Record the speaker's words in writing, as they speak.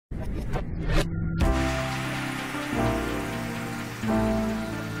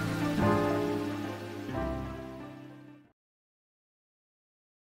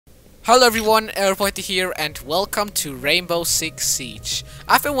Hello everyone, Airpointer here and welcome to Rainbow Six Siege.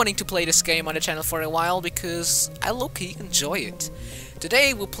 I've been wanting to play this game on the channel for a while because I low-key enjoy it.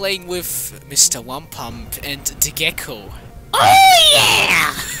 Today we're playing with Mr. One Pump and the Gecko. Oh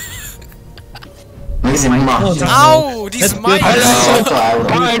yeah! Ow! These mics!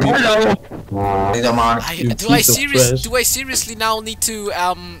 Do I seriously now need to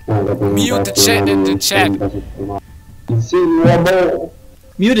mute the chat in the chat?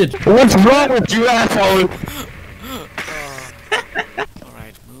 Mute it! What's wrong with you, asshole?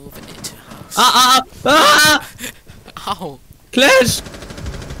 Alright, moving into house. Ow! Clash!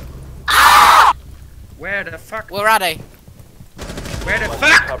 Where the fuck? Where are they? Where the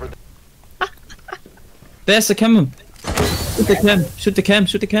fuck? There's the cam. Shoot the cam. Shoot the cam.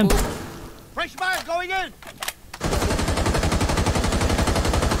 Shoot the cam. Fresh fire going in!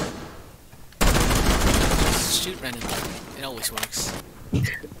 Shoot randomly. It always works.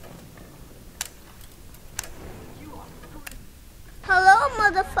 Hello,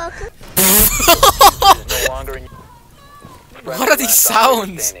 motherfucker. What are these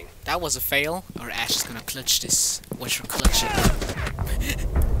sounds? That was a fail. Or Ash is gonna clutch this. Watch her clutch it.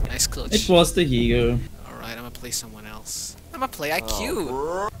 Nice clutch. It was the Eagle. Alright, I'm gonna play someone else. I'm gonna play IQ.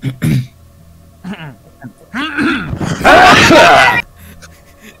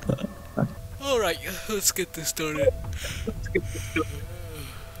 Alright, let's get this started.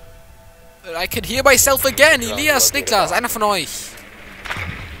 I can hear myself again. Elias, Niklas, einer von euch.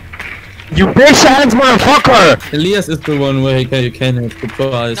 You bitch ass motherfucker! Elias is the one where you can have the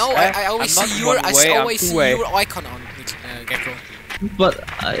prize. No, I always see your icon on Gecko. But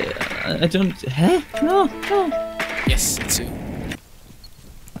I don't. Huh? No. Yes, it's you.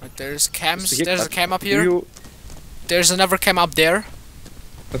 Right, there's cams. There's a cam up here. There's another cam up there.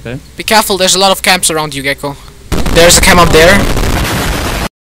 Okay. Be careful. There's a lot of camps around you, Gecko. There's a cam up there.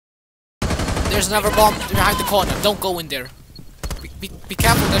 There's another bomb behind the corner. Don't go in there. Be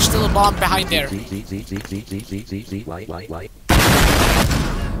careful. There's still a bomb behind there.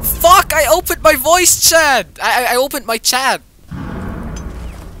 Fuck! I opened my voice chat. I opened my chat.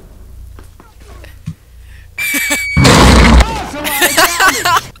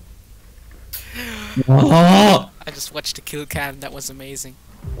 I just watched the kill cam. That was amazing.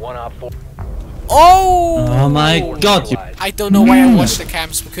 Oh my god! I don't know why I watched the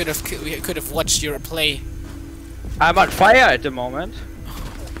cams. We could have watched your play. I'm on fire at the moment.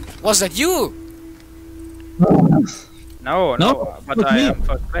 Was that you? No, but I am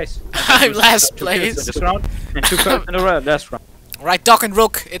first place. I'm last place. This round and 2 kills in the last round. Right, Duck and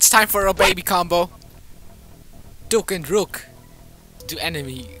Rook. It's time for a baby combo. Duck and Rook. Do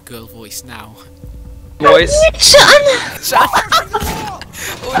enemy girl voice now. Voice. Chan.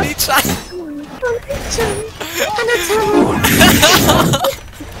 Only Chan.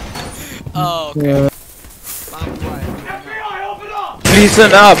 Oh, okay.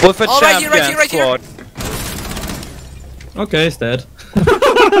 Listen up with a champion right here. squad. Okay, it's dead.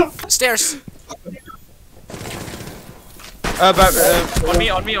 Stairs. On me.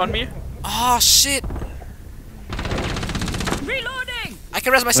 Oh shit. Reloading. I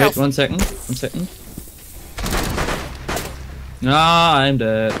can rest myself. Wait, 1 second. Ah, I'm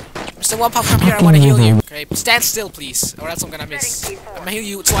dead. Mr. One Pump, come here. I want to heal you. Okay, stand still, please, or else I'm gonna miss. I'm gonna heal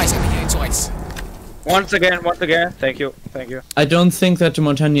you twice. Once again. Thank you. I don't think that the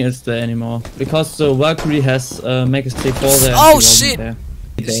Montagnier is there anymore because the Valkyrie has Make a Stay 4 there. Oh shit!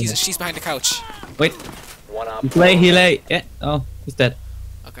 She's behind the couch. Wait. He lay. Yeah. Oh, he's dead.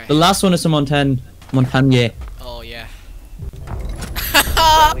 Okay. The last one is a Montagnier. Oh yeah.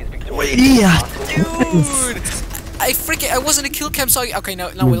 Yeah. Dude! I wasn't a kill cam, so okay.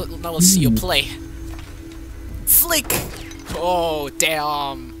 Now we'll see you play. Flick. Oh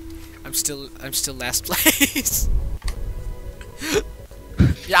damn! I'm still last place.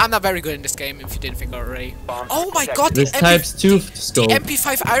 Yeah, I'm not very good in this game. If you didn't think already. Oh my god! This types 2 scope. The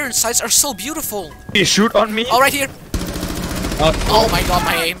MP5 iron sights are so beautiful. You shoot on me. Oh, right here. Oh my god,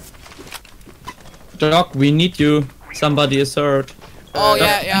 my aim. Doc, we need you. Somebody is hurt. Oh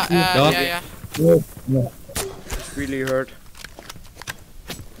yeah. It's really hurt.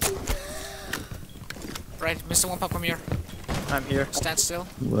 Right, Mr. One Pump, come here. I'm here. Stand still.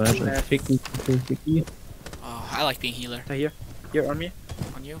 Oh, I like being healer. Here on me.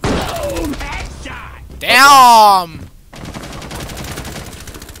 On you. Damn!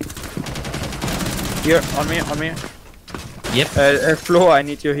 Here on me. Yep. Flo, I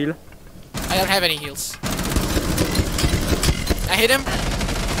need your heal. I don't have any heals. I hit him.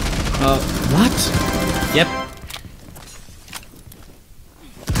 What? Yep.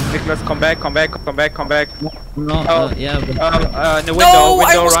 Nicholas, come back. No, Oh. yeah, but In the window, No, I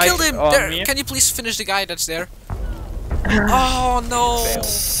window almost right killed him. on There, me. can you please finish the guy that's there? Oh no!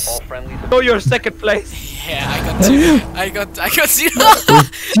 All friendlies. Oh, you're second place. Yeah, I got two. I got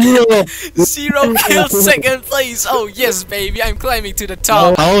zero. Zero kills, second place. Oh yes, baby, I'm climbing to the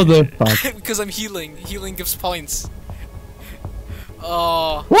top. how the fuck? Because I'm healing. Healing gives points.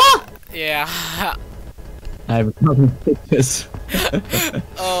 Oh. What? Yeah. I'm coming to this.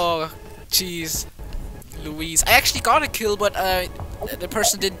 Oh, jeez. Louise. I actually got a kill, but the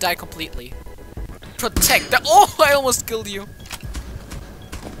person didn't die completely. Protect the— Oh, I almost killed you.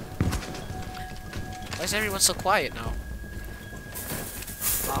 Why is everyone so quiet now?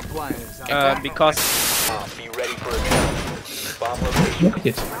 Because Be ready for a bomb location. Look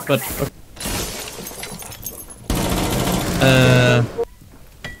it, but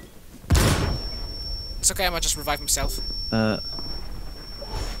It's okay, I might just revive myself. okay.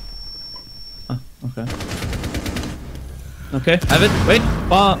 Okay, have it. Wait.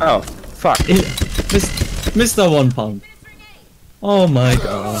 oh fuck. Mr. 1 pound. Oh my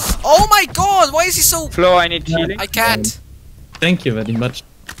god. Oh my god, why is he so— Flo, I need healing. I can't. Thank you very much.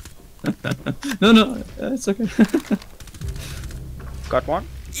 no, it's okay. Got one.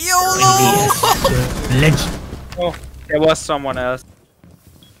 YOLO! Legend. Oh, there was someone else.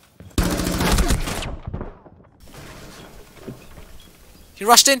 He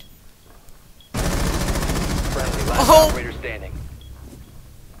rushed in. Friendly last Oh. operator standing.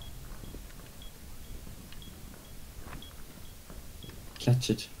 Clutch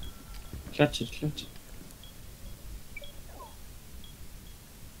it. Clutch it, clutch it.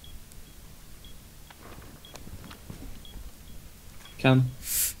 Come.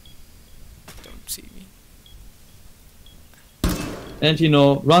 Don't see me. And you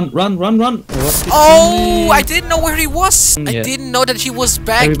know, run! Oh, I didn't know where he was. I Yeah. didn't know that he was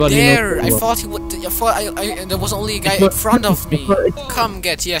back Everybody there. knows I who thought he would. I thought there was only a guy in front of me. Come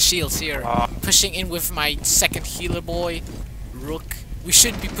get— yeah, shields here. Pushing in with my second healer boy, Rook. We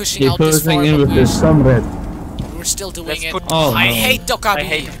shouldn't be pushing out this far, in but with this sunred. we're still doing Let's it. put- Oh, I no. hate Dokabi. I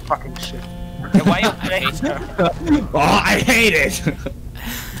hate fucking shit. Yeah, why you I hate it. Oh, I hate it!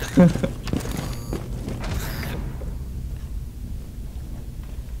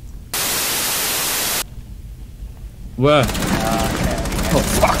 Where?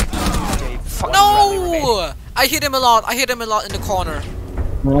 No! I hit him a lot. I hit him a lot in the corner.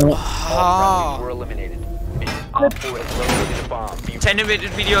 All Ah. friendlies were eliminated. Op 4 has located a bomb. Be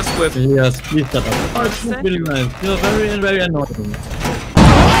 10-minute videos with Yes, please shut up. Oh, it's really nice. You're very annoying.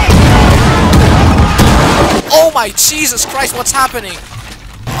 Oh my Jesus Christ! What's happening?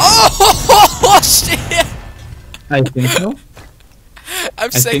 Oh shit! I think so.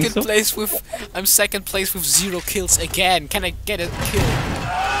 I'm think second so. place with— I'm second place with 0 kills again. Can I get a kill?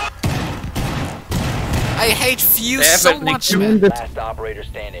 I hate Fuse so Definitely much, kill. man. last operator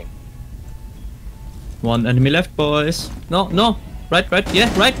standing. One enemy left, boys. No. Right. Yeah,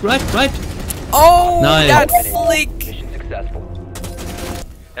 right. Oh, Nice. that flick! Mission successful.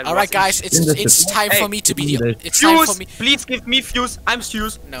 All right, guys, it's time for me to be the— it's time for Fuse, me— please give me Fuse. I'm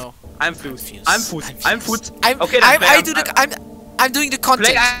Fuse. No. I'm Fuse. Fuse. I'm Fuse. I'm Fuse. I'm— Okay, then I'm doing the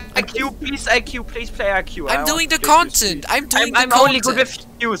content. play IQ, please IQ, please play IQ. I I'm want doing to the play Fuse, content. please. I'm doing the I'm content. only good with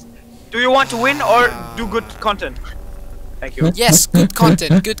Fuse. Do you want to win or do good content? Thank you. Yes, good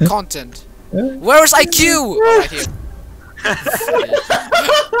content. Good content. Where's IQ? Oh, right here.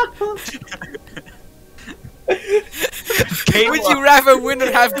 Would you rather win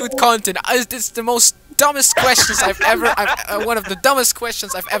or have good content? It's the most dumbest questions I've ever— one of the dumbest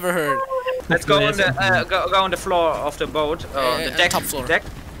questions I've ever heard. Let's go on the go on the floor of the boat, the deck. top floor. Deck.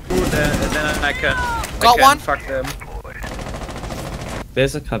 Then I can. Got one? Fuck them.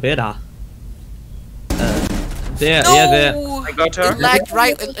 There's a Caveira. There, No! yeah, there. I got her. It lagged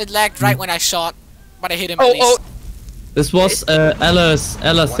right. It lagged right when I shot, but I hit him at Oh, least. oh, This was Ella's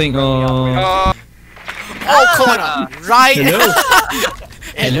thing. oh. Oh, corner. Right.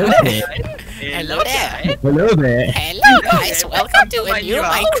 Hello there. Hello there. Hello there. Hello guys, welcome to a new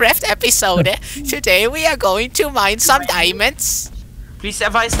Minecraft episode. Today we are going to mine some diamonds. Please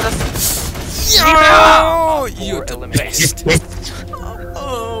advise us. Oh, you're the eliminated. best.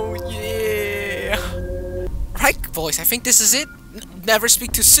 Oh yeah. Right, boys, I think this is it. Never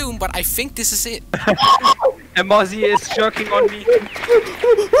speak too soon, but I think this is it. And Mozzie is jerking on me.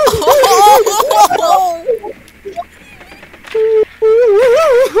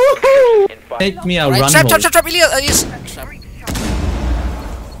 In 5 Make me a Right, run trap, hole. Elias. Trap.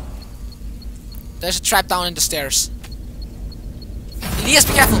 There's a trap down in the stairs. Elias,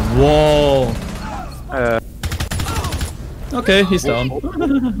 be careful. Whoa. Okay, he's down.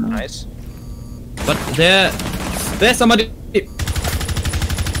 Nice. But there's somebody.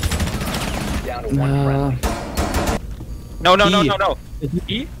 Down to one friendly. No.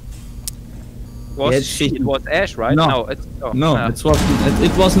 He? Was Yes, she? she- It was Ash, right? No. It's No, it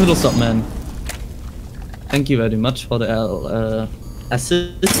was Middlestop man. Thank you very much for the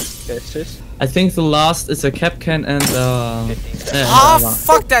assist. Yes. I think the last is a Capcan and 15 seconds. Ah,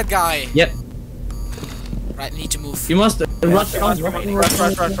 fuck that guy! Yep. Right, need to move. You must rush on. Rush.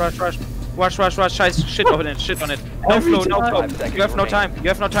 Shit on it. No flow. You have no time.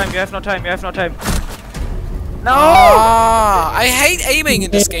 No! Ah, I hate aiming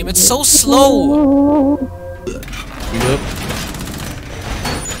in this game. It's so slow. Yep.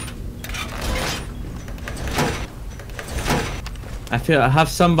 I feel I have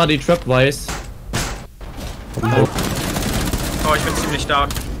somebody trapwise. Oh, ich bin ziemlich stark.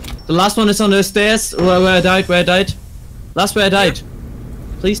 The last one is on the stairs where I died. Last where I died.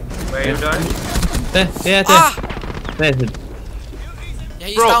 Please. Where you died? There. Ah! There is it. Yeah,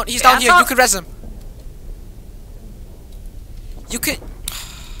 he's Bro, down. He's down here. answer. You can res him.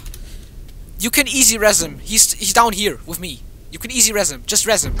 You can easy res him. He's down here with me. You can easy res him. Just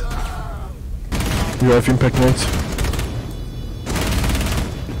res him. You have impact nades.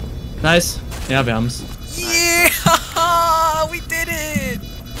 Nice. Ja, wir haben's. Yeah, we did it.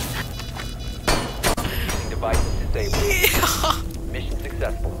 Device disabled. Yeah. Mission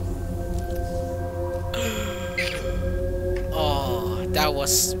successful. Oh, that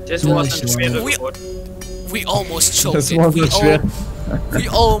was. Das wasn't schwere We- Geburt. We almost choked Das it. war We, so schwer. we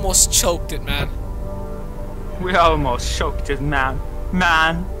almost choked it, man. We almost choked it, man.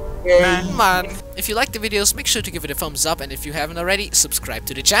 Man. Man, if you like the videos, make sure to give it a thumbs up, and if you haven't already, subscribe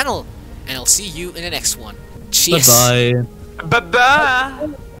to the channel. And I'll see you in the next one. Cheers. Bye bye. Bye-bye.